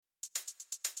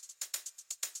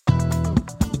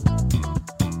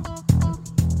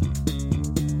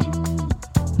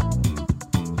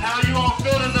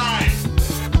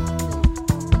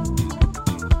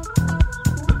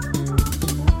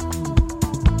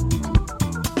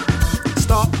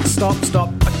Stop.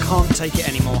 I can't take it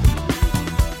anymore.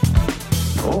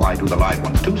 Oh, I do the live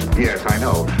ones too. Yes, I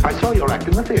know. I saw your act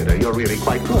in the theater. You're really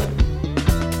quite good.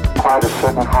 Quite a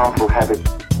certain harmful habit.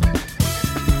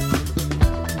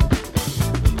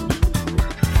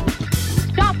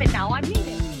 Stop it now, I mean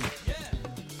it.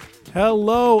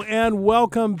 Hello and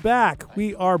welcome back.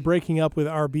 We are breaking up with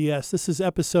RBS. This is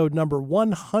episode number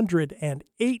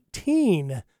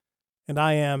 118, and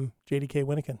I am JDK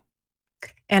Winnikin.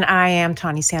 And I am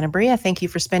Tawny Santabria. Thank you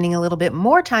for spending a little bit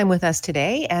more time with us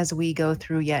today as we go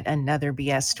through yet another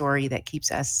BS story that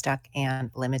keeps us stuck and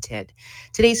limited.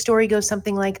 Today's story goes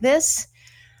something like this.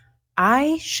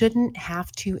 I shouldn't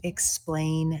have to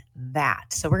explain that.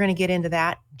 So we're going to get into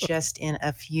that just in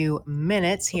a few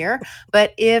minutes here.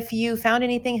 But if you found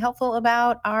anything helpful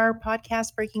about our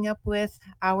podcast, Breaking Up with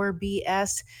Our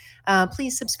BS,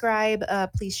 please subscribe.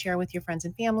 Please share with your friends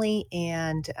and family.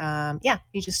 And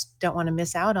you just don't want to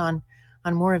miss out on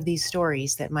more of these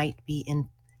stories that might be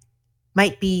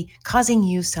causing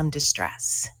you some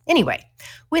distress. Anyway,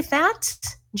 with that,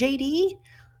 JD,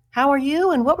 how are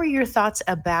you? And what were your thoughts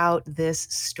about this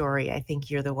story? I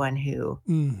think you're the one who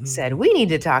said we need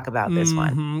to talk about this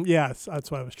one. Yes,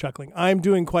 that's why I was chuckling. I'm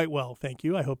doing quite well, thank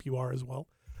you. I hope you are as well.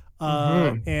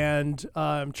 And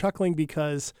I'm chuckling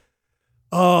because,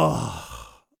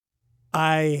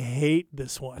 I hate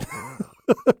this one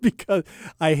because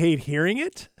I hate hearing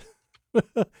it,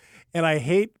 and I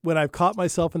hate when I've caught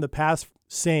myself in the past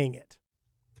saying it.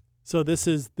 So this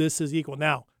is equal.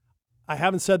 Now, I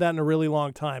haven't said that in a really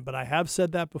long time, but I have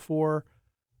said that before.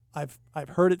 I've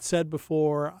heard it said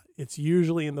before. It's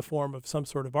usually in the form of some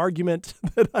sort of argument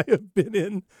that I have been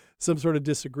in, some sort of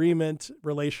disagreement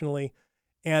relationally,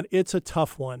 and it's a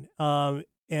tough one. And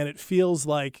it feels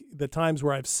like the times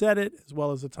where I've said it, as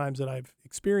well as the times that I've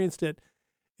experienced it,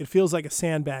 it feels like a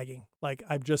sandbagging, like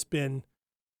I've just been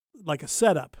like a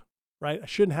setup, right? I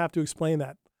shouldn't have to explain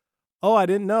that. Oh, I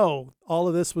didn't know all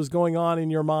of this was going on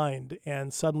in your mind,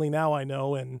 and suddenly now I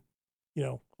know, and,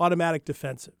 automatic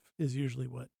defensive is usually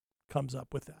what comes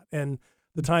up with that. And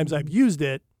the times I've used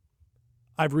it,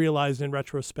 I've realized in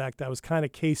retrospect I was kind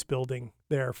of case building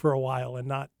there for a while and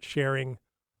not sharing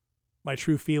my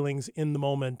true feelings in the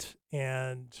moment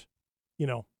and,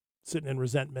 sitting in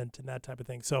resentment and that type of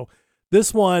thing. So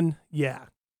this one I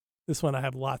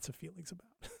have lots of feelings about.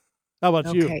 How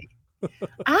about you?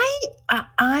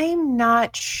 I'm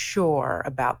not sure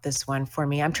about this one for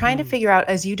me. I'm trying to figure out,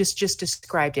 as you just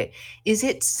described it, is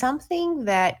it something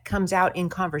that comes out in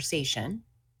conversation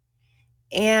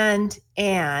and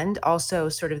also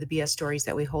sort of the BS stories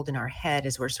that we hold in our head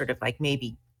as we're sort of like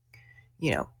maybe,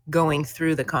 going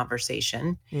through the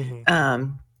conversation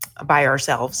by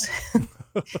ourselves?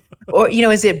 Or,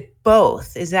 is it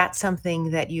both? Is that something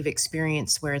that you've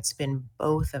experienced where it's been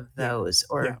both of those?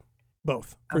 Or yeah.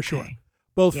 Both, for sure.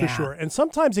 Both for sure. And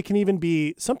sometimes it can be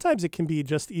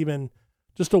just a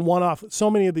one-off. So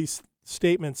many of these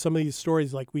statements, some of these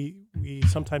stories, like we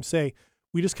sometimes say,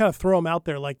 we just kind of throw them out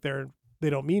there like they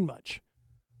don't mean much,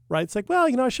 right? It's like, well,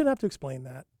 I shouldn't have to explain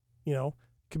that. It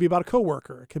could be about a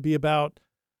coworker. It could be about,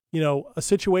 a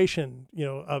situation,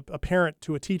 a parent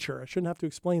to a teacher. I shouldn't have to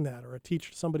explain that, or a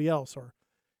teacher to somebody else, or,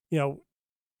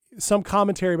 some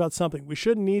commentary about something. We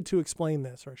shouldn't need to explain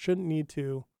this, or shouldn't need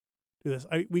to do this.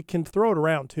 We can throw it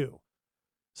around too.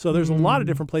 So there's a lot of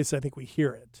different places I think we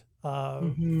hear it.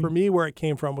 For me, where it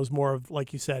came from was more of,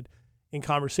 like you said, in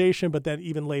conversation, but then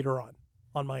even later on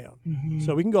my own.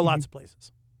 So we can go lots of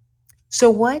places. So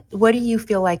what do you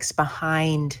feel like's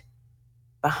behind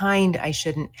I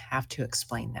shouldn't have to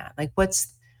explain that? Like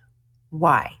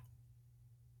why?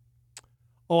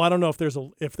 Oh, I don't know if there's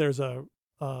a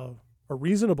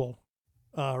reasonable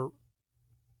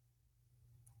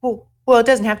Well, it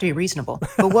doesn't have to be reasonable,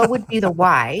 but what would be the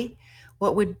why?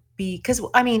 What would be, because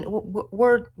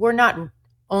we're not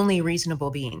only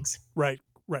reasonable beings. Right.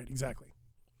 Exactly.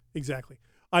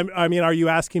 I mean, are you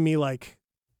asking me like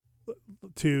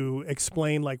to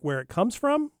explain like where it comes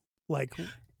from? Like,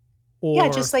 or... Yeah,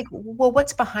 just like, well,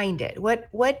 what's behind it?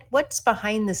 What's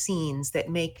behind the scenes that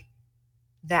make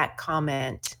that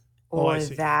comment or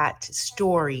that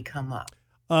story come up?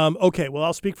 Okay, well,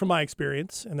 I'll speak from my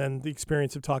experience, and then the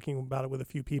experience of talking about it with a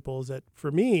few people is that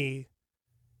for me,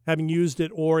 having used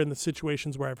it or in the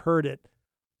situations where I've heard it,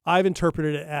 I've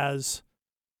interpreted it as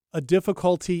a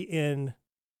difficulty in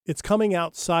it's coming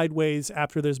out sideways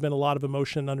after there's been a lot of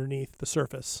emotion underneath the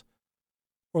surface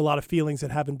or a lot of feelings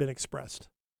that haven't been expressed.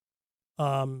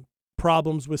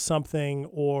 Problems with something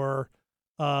or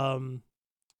kind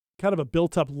of a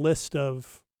built-up list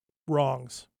of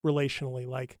wrongs relationally,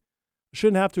 like, I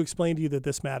shouldn't have to explain to you that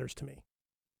this matters to me,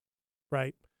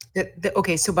 right?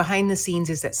 Okay, so behind the scenes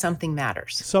is that something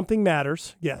matters. Something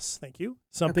matters. Yes, thank you.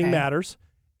 Something Okay. matters.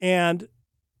 And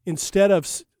instead of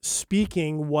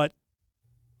speaking what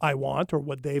I want or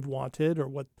what they've wanted or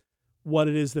what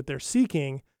it is that they're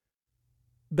seeking,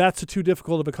 that's too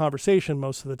difficult of a conversation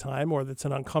most of the time, or that's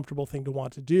an uncomfortable thing to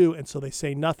want to do. And so they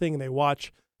say nothing and they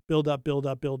watch build up, build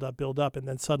up, build up, build up. And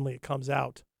then suddenly it comes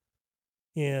out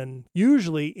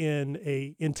usually in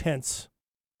a intense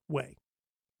way,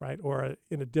 right? Or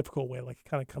in a difficult way, like it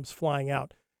kind of comes flying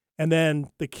out. And then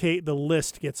the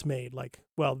list gets made like,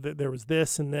 well, there was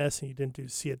this and this, and you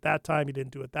didn't see it that time. You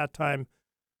didn't do it that time,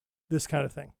 this kind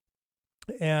of thing.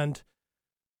 And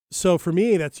so for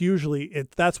me, that's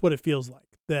what it feels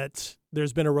like, that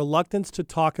there's been a reluctance to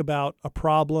talk about a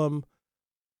problem,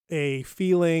 a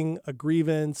feeling, a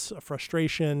grievance, a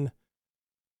frustration,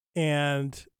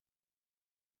 and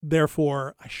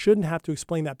therefore I shouldn't have to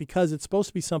explain that because it's supposed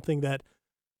to be something that,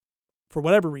 for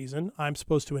whatever reason, I'm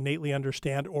supposed to innately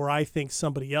understand, or I think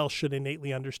somebody else should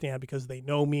innately understand because they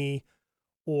know me,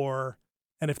 and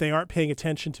if they aren't paying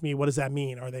attention to me, what does that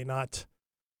mean? Are they not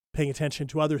paying attention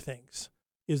to other things?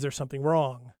 Is there something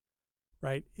wrong?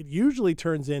 Right? It usually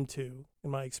turns into, in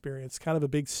my experience, kind of a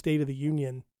big state of the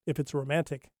union, if it's a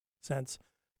romantic sense,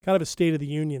 kind of a state of the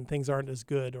union. Things aren't as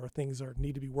good, or things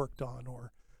need to be worked on,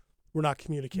 or we're not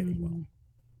communicating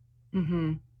well.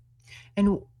 Mm-hmm.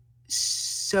 And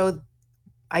so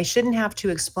I shouldn't have to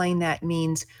explain that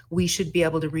means we should be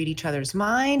able to read each other's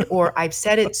mind, or I've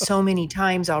said it so many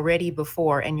times already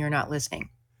before and you're not listening.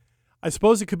 I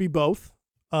suppose it could be both.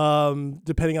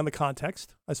 Depending on the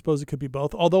context, I suppose it could be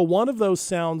both. Although one of those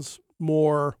sounds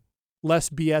less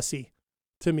BS-y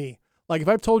to me. Like if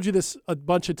I've told you this a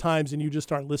bunch of times and you just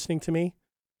aren't listening to me,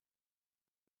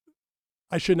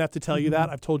 I shouldn't have to tell you that.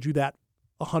 I've told you that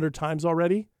 100 times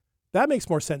already. That makes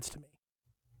more sense to me,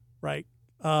 right?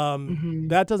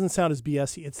 That doesn't sound as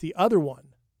BS-y. It's the other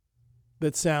one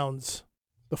that sounds,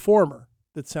 the former,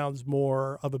 that sounds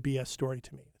more of a BS story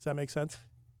to me. Does that make sense?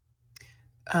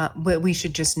 But we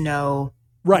should just know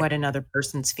what another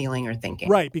person's feeling or thinking.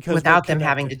 Right, because without them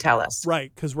having to tell us.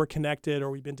 Right, because we're connected, or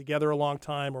we've been together a long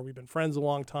time, or we've been friends a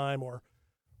long time,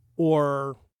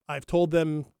 or I've told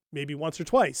them maybe once or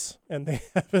twice and they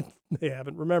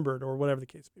haven't remembered, or whatever the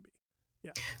case may be.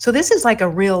 Yeah. So this is like a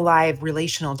real live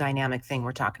relational dynamic thing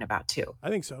we're talking about too. I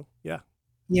think so. Yeah.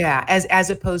 Yeah, as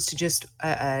opposed to just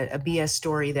a BS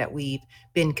story that we've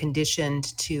been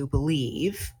conditioned to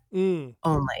believe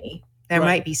only. There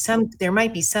might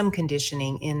be some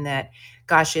conditioning in that,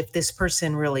 gosh, if this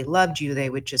person really loved you, they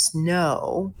would just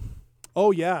know.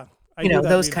 Oh yeah.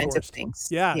 Those kinds of things.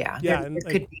 Yeah. Yeah. Yeah. There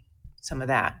could be some of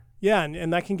that. Yeah.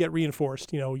 And that can get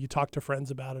reinforced. You talk to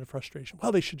friends about it, a frustration.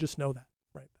 Well, they should just know that.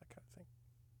 Right. That kind of thing.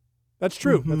 That's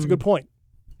true. Mm-hmm. That's a good point.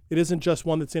 It isn't just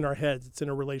one that's in our heads. It's in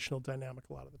a relational dynamic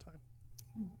a lot of the time.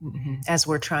 Mm-hmm. As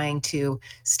we're trying to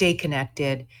stay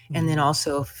connected and then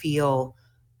also feel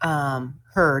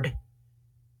heard.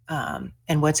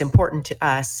 And what's important to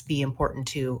us be important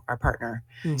to our partner.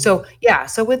 Mm-hmm. So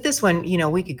with this one,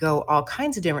 we could go all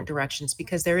kinds of different directions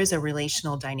because there is a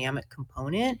relational dynamic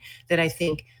component that I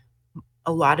think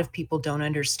a lot of people don't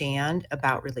understand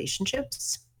about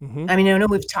relationships. Mm-hmm. I mean, I know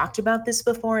we've talked about this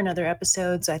before in other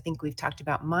episodes. I think we've talked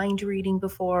about mind reading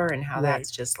before and how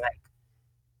that's just like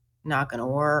not going to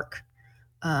work.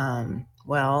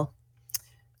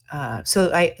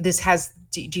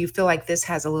 Do you feel like this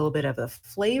has a little bit of a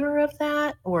flavor of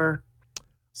that, or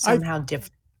somehow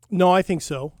different? No, I think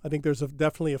so. I think there's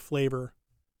definitely a flavor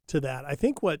to that. I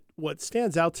think what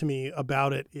stands out to me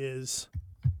about it is,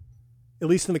 at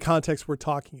least in the context we're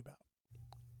talking about,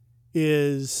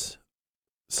 is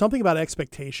something about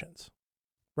expectations,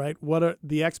 right? What are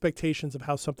the expectations of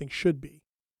how something should be?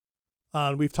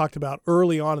 We've talked about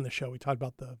early on in the show, we talked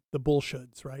about the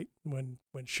bullshoulds, right? When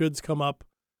shoulds come up,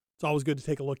 it's always good to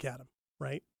take a look at them.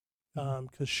 Right?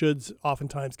 Because shoulds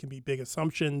oftentimes can be big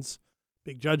assumptions,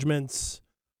 big judgments,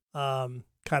 kind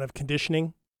of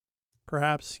conditioning,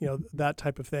 perhaps, that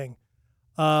type of thing.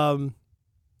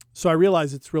 So I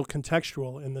realize it's real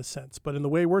contextual in this sense, but in the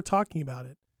way we're talking about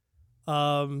it,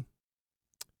 to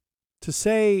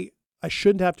say I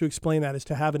shouldn't have to explain that is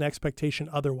to have an expectation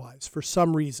otherwise for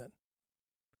some reason.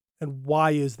 And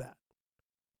why is that?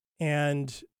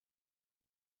 And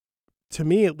to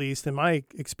me, at least in my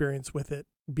experience with it,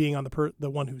 being on the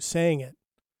one who's saying it,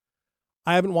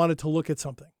 I haven't wanted to look at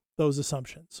something, those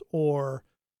assumptions, or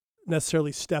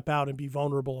necessarily step out and be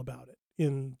vulnerable about it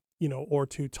or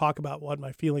to talk about what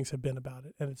my feelings have been about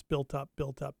it. And it's built up.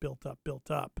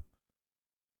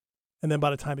 And then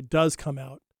by the time it does come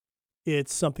out,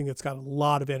 it's something that's got a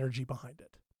lot of energy behind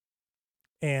it.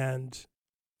 And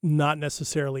not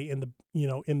necessarily in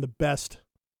the best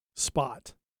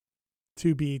spot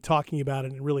to be talking about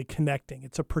it and really connecting.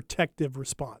 It's a protective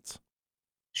response.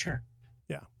 Sure.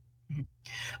 Yeah.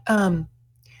 Mm-hmm.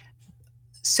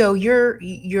 So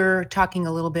you're talking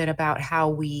a little bit about how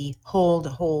we hold,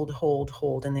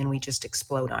 and then we just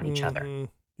explode on each other.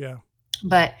 Yeah.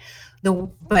 But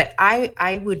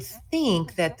I would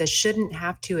think that the shouldn't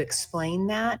have to explain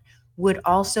that would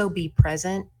also be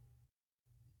present,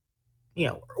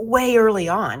 way early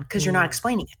on, because you're not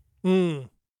explaining it.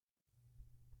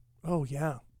 Oh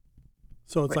yeah.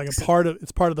 So it's Right. like part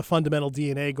of the fundamental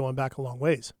DNA going back a long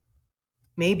ways.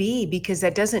 Maybe, because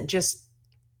that doesn't just,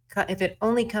 if it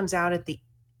only comes out at the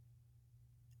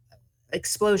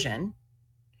explosion,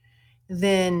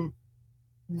 then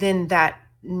that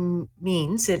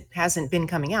means it hasn't been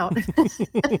coming out.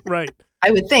 Right.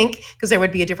 I would think, because there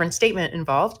would be a different statement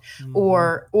involved,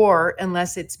 or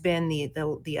unless it's been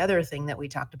the other thing that we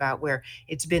talked about, where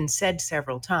it's been said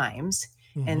several times,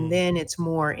 and then it's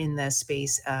more in the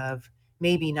space of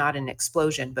maybe not an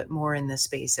explosion, but more in the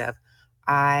space of,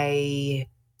 I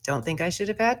don't think I should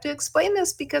have had to explain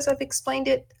this because I've explained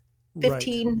it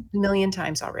 15 million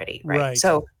times already. Right.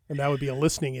 So, and that would be a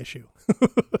listening issue,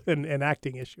 an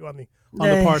acting issue on the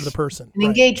part of the person. An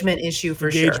engagement issue for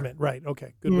sure. Engagement, right.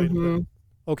 Okay. Good way to put it.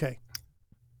 Okay.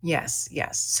 Yes.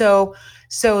 So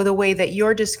the way that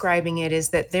you're describing it is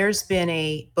that there's been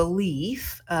a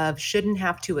belief of shouldn't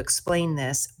have to explain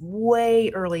this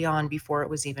way early on before it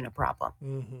was even a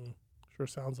problem. Sure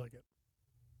sounds like it.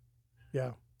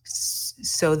 Yeah.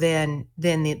 So then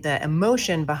the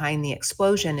emotion behind the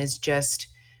explosion is just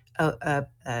a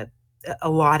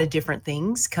lot of different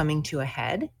things coming to a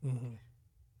head.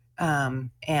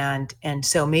 And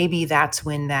so maybe that's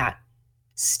when that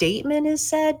statement is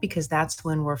said, because that's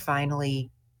when we're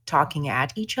finally talking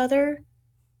at each other.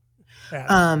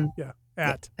 That's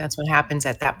what happens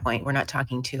at that point. We're not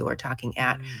talking to, we're talking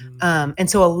at. And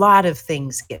so a lot of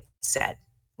things get said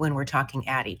when we're talking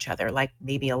at each other, like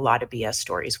maybe a lot of BS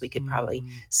stories. We could probably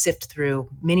sift through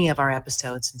many of our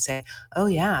episodes and say, oh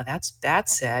yeah,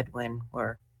 that's said when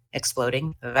we're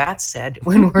exploding. That's said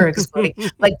when we're exploding.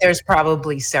 Like there's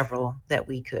probably several that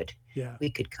we could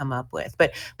come up with.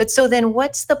 But so then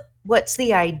what's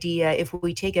the idea if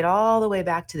we take it all the way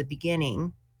back to the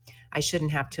beginning? I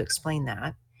shouldn't have to explain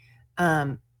that.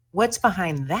 What's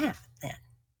behind that then?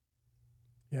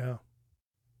 Yeah.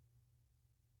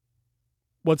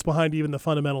 What's behind even the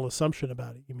fundamental assumption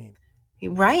about it, you mean?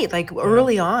 Right. Like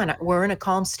early on, we're in a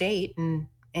calm state and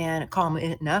a calm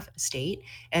enough state,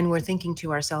 and we're thinking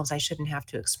to ourselves, I shouldn't have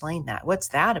to explain that. What's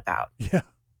that about? Yeah.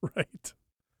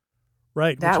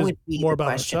 Right. That which would is be more the about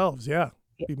question. ourselves. Yeah.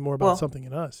 Be more about something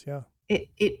in us. Yeah.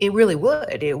 It really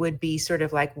would. It would be sort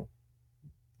of like,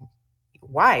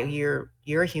 why? You're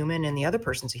a human and the other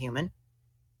person's a human.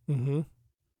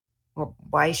 Well,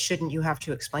 why shouldn't you have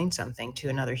to explain something to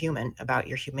another human about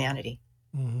your humanity?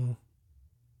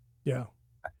 Yeah.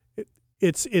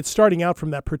 It's starting out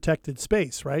from that protected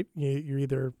space, right? You're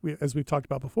either, as we've talked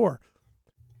about before,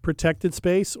 protected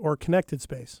space or connected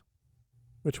space.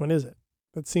 Which one is it?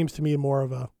 That seems to me more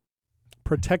of a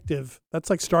protective. That's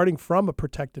like starting from a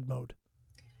protected mode.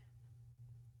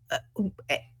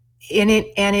 And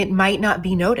it might not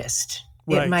be noticed.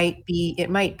 Right. It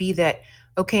might be that,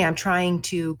 okay, I'm trying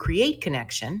to create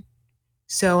connection,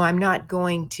 so I'm not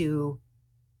going to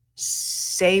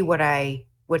say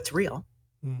what's real.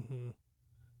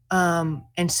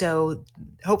 And so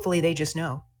hopefully they just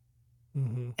know.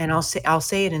 And I'll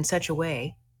say it in such a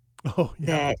way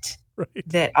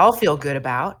that I'll feel good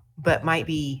about, but might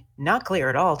be not clear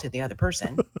at all to the other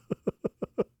person.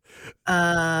 You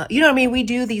know what I mean? We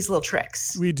do these little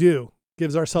tricks. We do.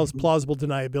 Gives ourselves plausible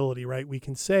deniability, right? We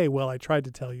can say, well, I tried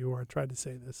to tell you, or I tried to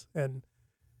say this.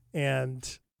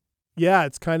 And yeah,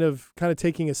 it's kind of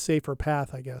taking a safer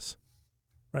path, I guess.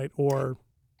 Right.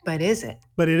 But is it?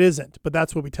 But it isn't. But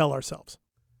that's what we tell ourselves.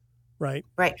 Right.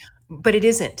 Right. But it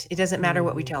isn't. It doesn't matter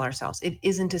what we tell ourselves. It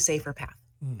isn't a safer path.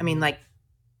 I mean, like,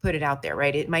 put it out there,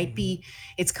 right? It might be,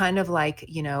 it's kind of like,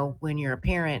 when you're a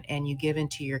parent and you give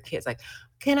into your kids, like,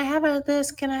 can I have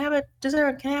this? Can I have a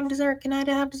dessert? Can I have dessert? Can I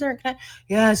have dessert?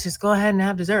 Yes, just go ahead and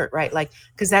have dessert, right? Like,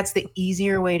 because that's the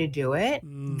easier way to do it.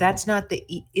 That's not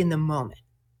in the moment.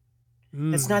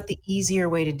 That's not the easier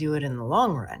way to do it in the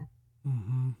long run.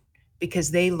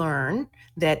 Because they learn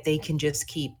that they can just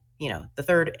keep, the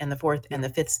third and the fourth and the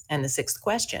fifth and the sixth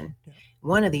question.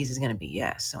 One of these is going to be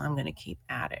yes. So I'm going to keep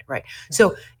at it. Right.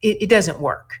 So it doesn't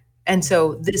work. And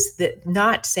so the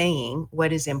not saying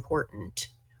what is important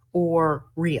or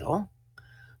real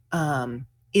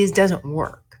doesn't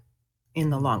work in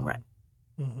the long run.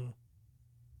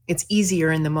 It's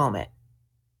easier in the moment,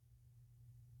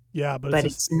 Yeah, but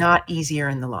it's not easier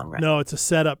in the long run. no, it's a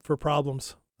setup for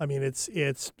problems. I mean, it's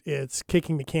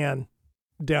kicking the can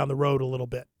down the road a little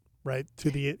bit, right,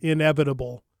 to the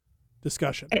inevitable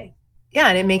discussion. Yeah,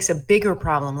 and it makes a bigger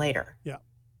problem later. Yeah.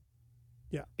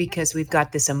 Because we've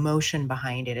got this emotion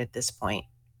behind it at this point.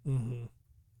 Mm-hmm.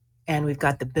 And we've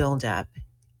got the buildup.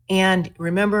 And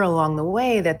remember along the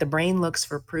way that the brain looks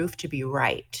for proof to be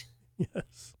right.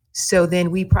 Yes. So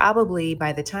then we probably,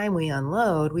 by the time we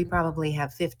unload, we probably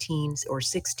have 15 or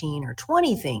 16 or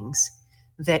 20 things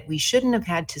that we shouldn't have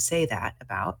had to say that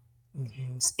about,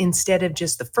 instead of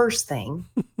just the first thing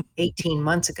 18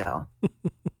 months ago.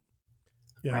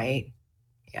 Yeah. Right?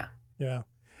 Yeah. Yeah.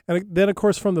 And then, of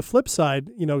course, from the flip side,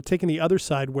 taking the other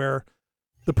side where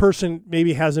the person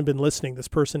maybe hasn't been listening. This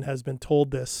person has been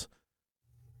told this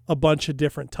a bunch of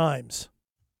different times,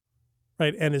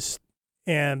 right? And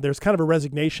there's kind of a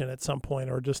resignation at some point,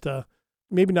 or just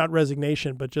maybe not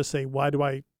resignation, but just say,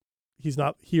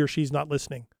 he or she's not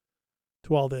listening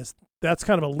to all this. That's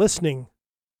kind of a listening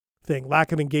thing,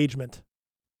 lack of engagement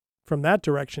from that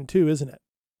direction too, isn't it?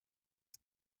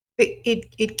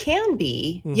 It can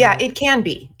be. Mm-hmm. Yeah, it can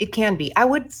be. It can be. I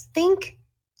would think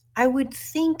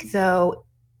though,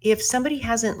 if somebody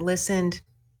hasn't listened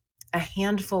a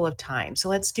handful of times, so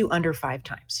let's do under 5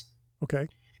 times. Okay.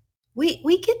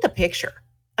 We get the picture.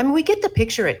 I mean, we get the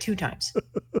picture at 2 times.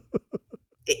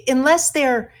 unless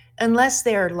they're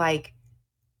like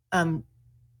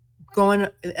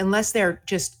unless they're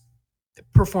just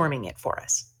performing it for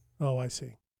us. Oh, I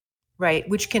see. Right,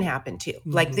 which can happen too.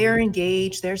 Mm-hmm. Like they're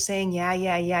engaged, they're saying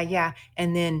yeah,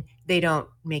 and then they don't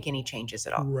make any changes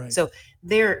at all. Right. So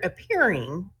they're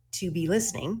appearing to be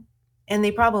listening, and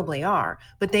they probably are,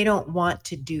 but they don't want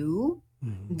to do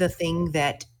the thing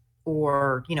that,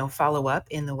 or follow up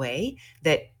in the way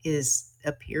that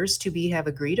appears to have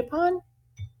agreed upon,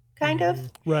 kind of.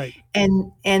 Right.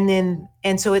 And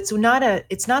so it's not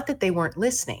that they weren't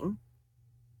listening.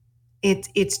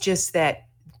 It's just that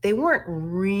they weren't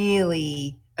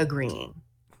really agreeing.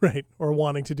 Right. Or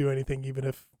wanting to do anything, even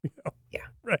if, Yeah.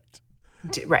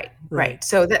 Right. Right.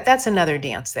 So that's another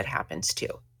dance that happens too.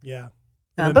 Yeah.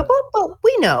 But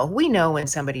we know when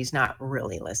somebody's not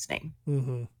really listening.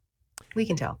 Mm-hmm. We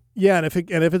can tell. Yeah. And if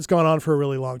it's gone on for a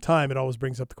really long time, it always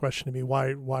brings up the question to me,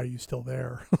 why are you still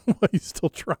there? Why are you still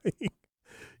trying?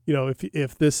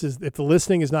 If the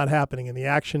listening is not happening and the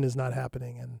action is not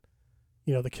happening and,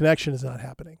 the connection is not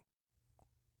happening,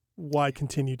 why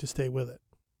continue to stay with it?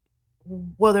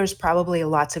 Well, there's probably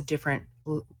lots of different,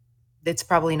 it's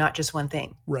probably not just one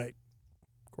thing. Right.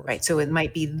 Of course. Right. So it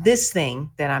might be this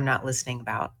thing that I'm not listening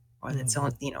about, or that's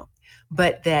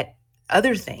but that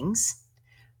other things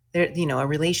there, a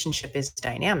relationship is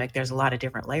dynamic. There's a lot of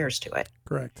different layers to it.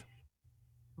 Correct.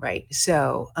 Right.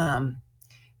 So,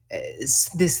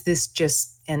 this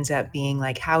just ends up being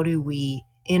like, how do we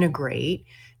integrate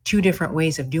 2 different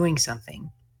ways of doing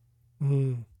something?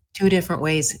 2 different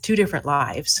ways, 2 different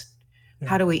lives. Yeah.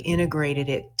 How do we integrate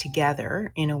it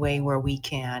together in a way where we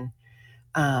can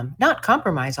not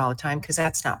compromise all the time, because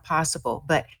that's not possible,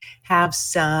 but have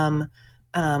some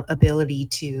ability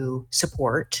to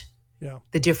support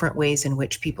the different ways in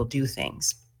which people do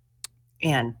things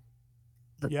and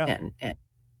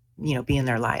be in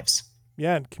their lives.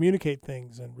 Yeah, and communicate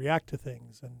things and react to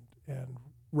things and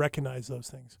recognize those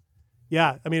things.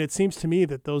 Yeah, I mean, it seems to me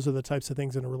that those are the types of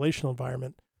things in a relational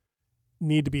environment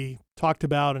need to be talked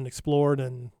about and explored,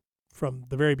 and from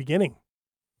the very beginning.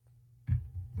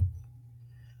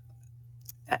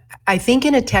 I think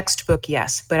in a textbook,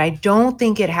 yes, but I don't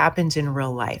think it happens in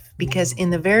real life, because in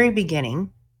the very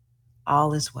beginning,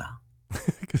 all is well.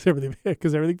 Because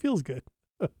everything feels good.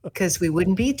 Because we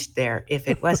wouldn't be there if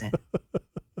it wasn't.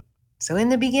 So in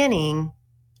the beginning,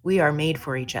 we are made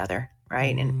for each other,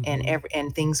 right?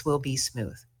 And things will be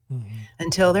smooth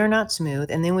until they're not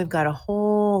smooth, and then we've got a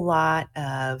whole lot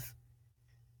of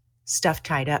stuff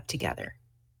tied up together.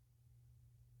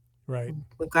 Right.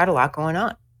 We've got a lot going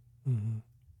on.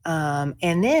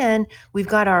 And then we've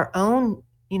got our own,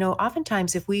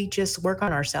 oftentimes if we just work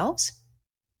on ourselves,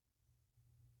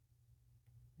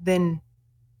 then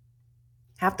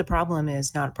half the problem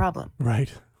is not a problem.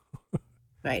 Right.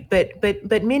 Right.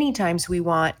 But many times we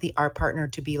want our partner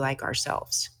to be like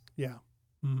ourselves. Yeah.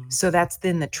 So that's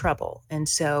then the trouble. And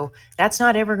so that's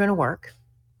not ever going to work.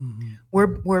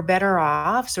 We're better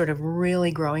off sort of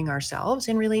really growing ourselves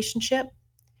in relationship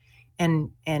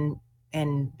and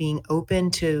being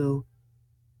open to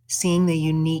seeing the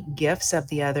unique gifts of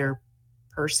the other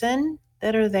person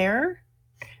that are there,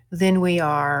 than we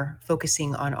are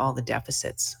focusing on all the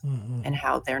deficits and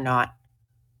how they're not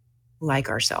like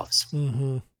ourselves.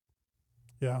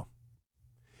 Yeah.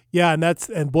 Yeah.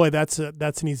 And boy, that's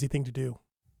an easy thing to do,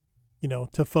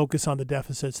 to focus on the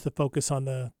deficits, to focus on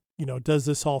the, does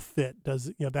this all fit?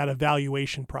 Does, that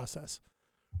evaluation process,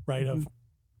 right? Of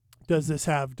does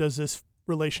this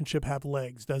relationship have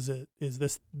legs? Is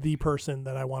this the person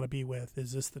that I want to be with?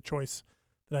 Is this the choice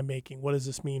that I'm making? What does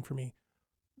this mean for me?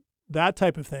 That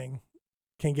type of thing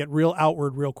can get real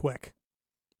outward real quick,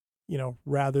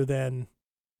 rather than,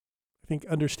 I think,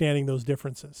 understanding those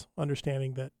differences,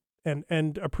 understanding that,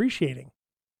 and appreciating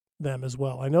them as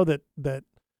well. I know that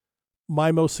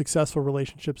my most successful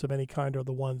relationships of any kind are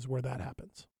the ones where that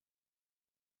happens.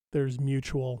 There's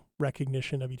mutual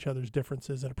recognition of each other's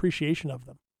differences and appreciation of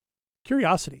them.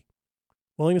 Curiosity,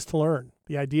 willingness to learn,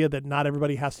 the idea that not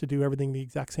everybody has to do everything the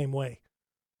exact same way.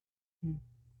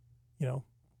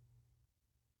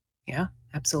 Yeah,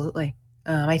 absolutely.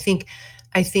 I think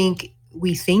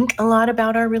we think a lot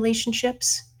about our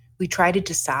relationships. We try to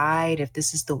decide if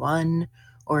this is the one,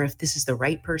 or if this is the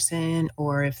right person,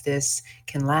 or if this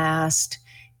can last,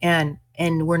 and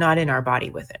we're not in our body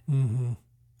with it. Mm-hmm.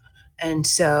 And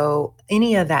so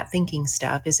any of that thinking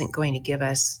stuff isn't going to give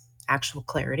us actual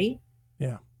clarity.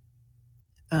 Yeah.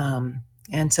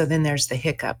 And so then there's the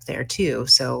hiccup there too.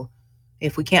 So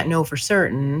if we can't know for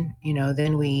certain,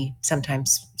 then we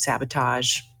sometimes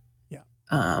sabotage.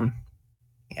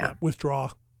 Yeah.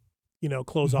 Withdraw,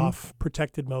 close off,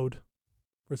 protected mode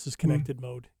versus connected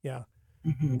mode. Yeah.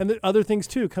 And the other things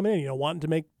too come in, wanting to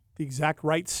make the exact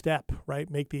right step, right?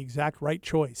 Make the exact right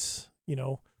choice,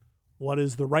 what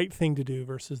is the right thing to do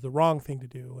versus the wrong thing to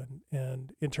do.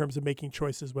 And in terms of making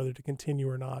choices, whether to continue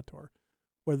or not, or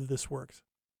whether this works.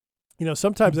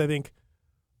 Sometimes I think,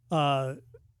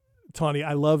 Tawny,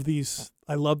 I love these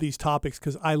topics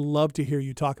because I love to hear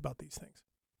you talk about these things,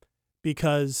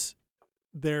 because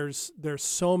there's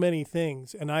so many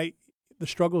things, and the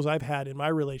struggles I've had in my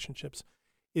relationships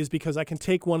is because I can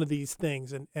take one of these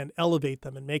things and elevate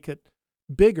them and make it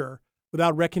bigger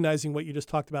without recognizing what you just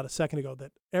talked about a second ago,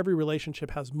 that every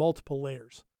relationship has multiple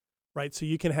layers, right? So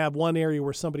you can have one area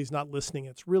where somebody's not listening.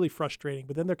 It's really frustrating,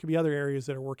 but then there could be other areas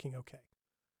that are working okay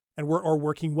or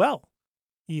working well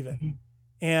even.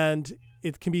 And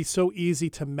it can be so easy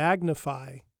to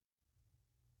magnify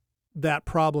that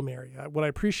problem area. What I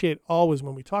appreciate always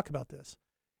when we talk about this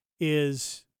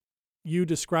is you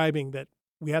describing that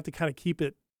we have to kind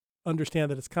of understand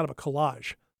that it's kind of a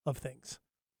collage of things,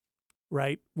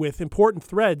 right? With important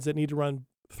threads that need to run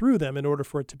through them in order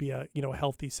for it to be a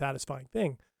healthy, satisfying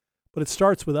thing. But it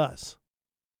starts with us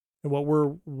and what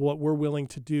we're willing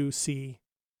to do, see,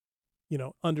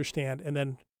 understand, and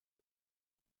then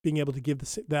being able to give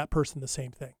that person the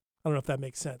same thing. I don't know if that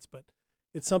makes sense, but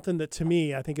it's something that to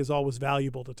me, I think is always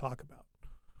valuable to talk about.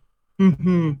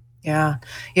 Yeah.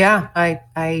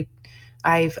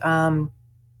 I've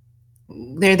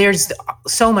there's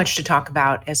so much to talk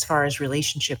about as far as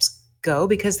relationships go,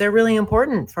 because they're really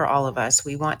important for all of us.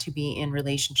 We want to be in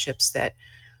relationships that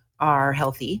are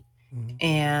healthy.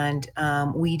 And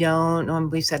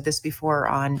we've said this before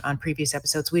on previous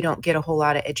episodes, we don't get a whole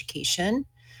lot of education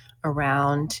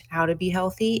around how to be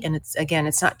healthy. And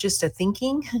it's not just a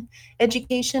thinking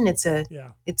education. It's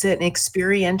an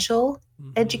experiential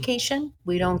education.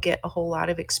 We don't get a whole lot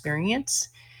of experience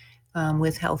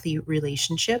with healthy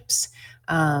relationships.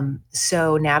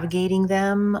 So navigating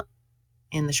them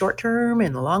in the short term,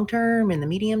 in the long term, in the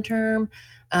medium term,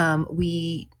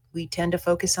 we tend to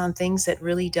focus on things that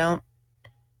really don't,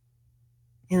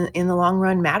 in the long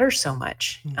run, matter so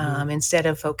much, instead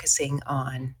of focusing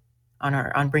on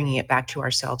bringing it back to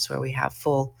ourselves, where we have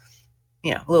full,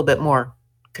 a little bit more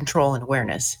control and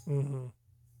awareness.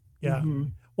 Yeah.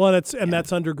 Well, that's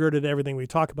undergirded everything we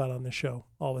talk about on this show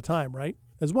all the time, right?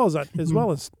 As well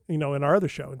as in our other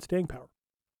show, in Staying Power.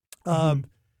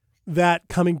 That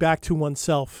coming back to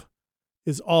oneself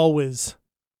is always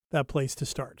that place to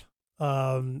start.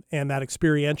 And that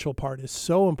experiential part is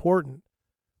so important.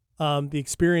 The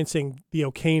experiencing the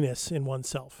okayness in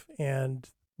oneself, and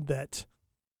that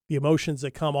the emotions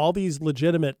that come, all these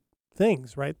legitimate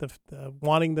things, right? The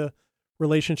wanting the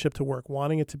relationship to work,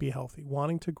 wanting it to be healthy,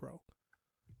 wanting to grow,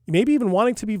 maybe even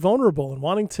wanting to be vulnerable and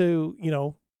wanting to,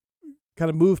 kind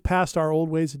of move past our old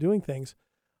ways of doing things.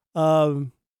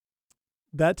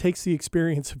 That takes the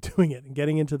experience of doing it and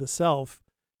getting into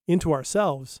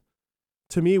ourselves.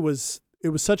 To me, it was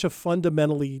such a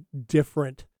fundamentally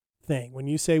different thing. When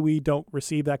you say we don't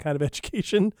receive that kind of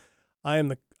education, I am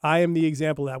the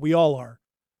example of that. We all are,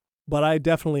 but I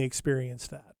definitely experienced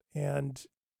that. And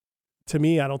to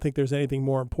me, I don't think there's anything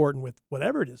more important with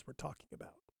whatever it is we're talking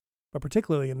about, but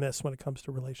particularly in this, when it comes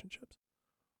to relationships.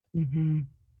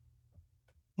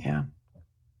 Yeah.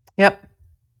 Yep.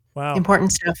 Wow.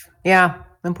 Important stuff. Yeah.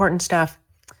 Important stuff.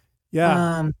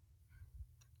 Yeah.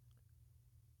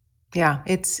 Yeah.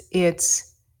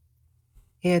 It's,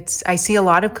 I see a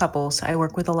lot of couples. I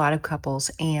work with a lot of couples,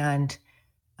 and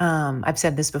I've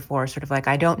said this before, sort of like,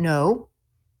 I don't know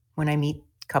when I meet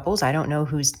couples, I don't know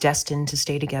who's destined to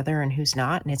stay together and who's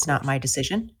not, and it's not my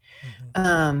decision.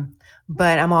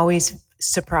 But I'm always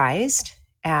surprised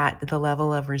at the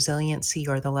level of resiliency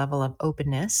or the level of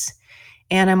openness.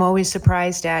 And I'm always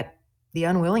surprised at the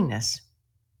unwillingness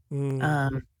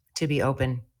to be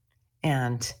open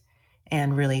and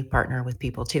really partner with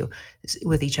people too,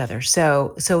 with each other.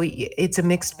 So it's a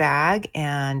mixed bag,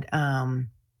 and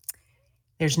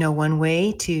there's no one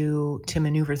way to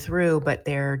maneuver through, but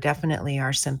there definitely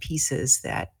are some pieces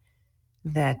that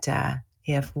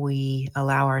if we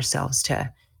allow ourselves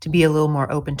to be a little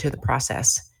more open to the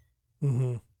process,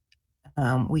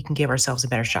 we can give ourselves a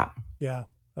better shot. Yeah,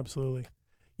 absolutely.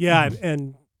 Yeah,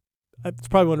 and that's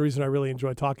probably one reason I really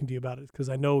enjoy talking to you about it, because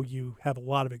I know you have a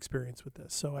lot of experience with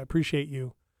this. So I appreciate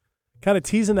you kind of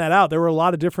teasing that out. There were a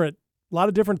lot of different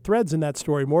threads in that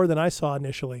story, more than I saw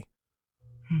initially.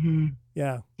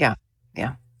 Yeah.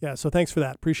 So thanks for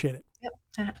that. Appreciate it.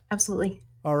 Yep, absolutely.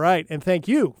 All right. And thank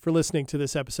you for listening to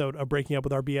this episode of Breaking Up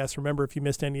with RBS. Remember, if you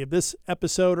missed any of this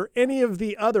episode or any of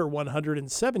the other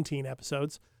 117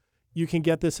 episodes, you can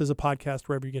get this as a podcast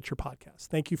wherever you get your podcasts.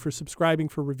 Thank you for subscribing,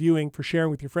 for reviewing, for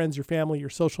sharing with your friends, your family, your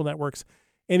social networks,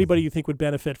 anybody you think would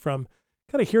benefit from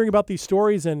kind of hearing about these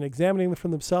stories and examining them for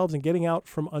themselves and getting out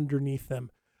from underneath them.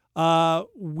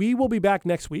 We will be back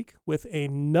next week with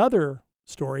another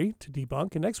story to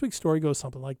debunk. And next week's story goes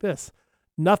something like this.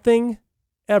 Nothing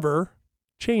ever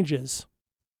changes.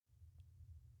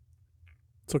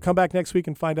 So come back next week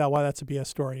and find out why that's a BS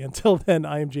story. Until then,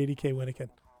 I am JDK Winnikin.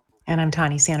 And I'm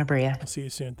Tawny Santabria. I'll see you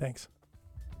soon. Thanks.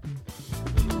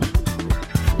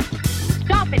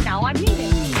 Stop it now, I mean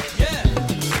it.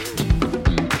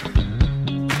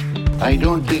 I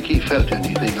don't think he felt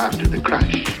anything after the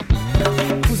crash.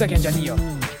 Tú sé quién,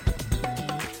 Janillo.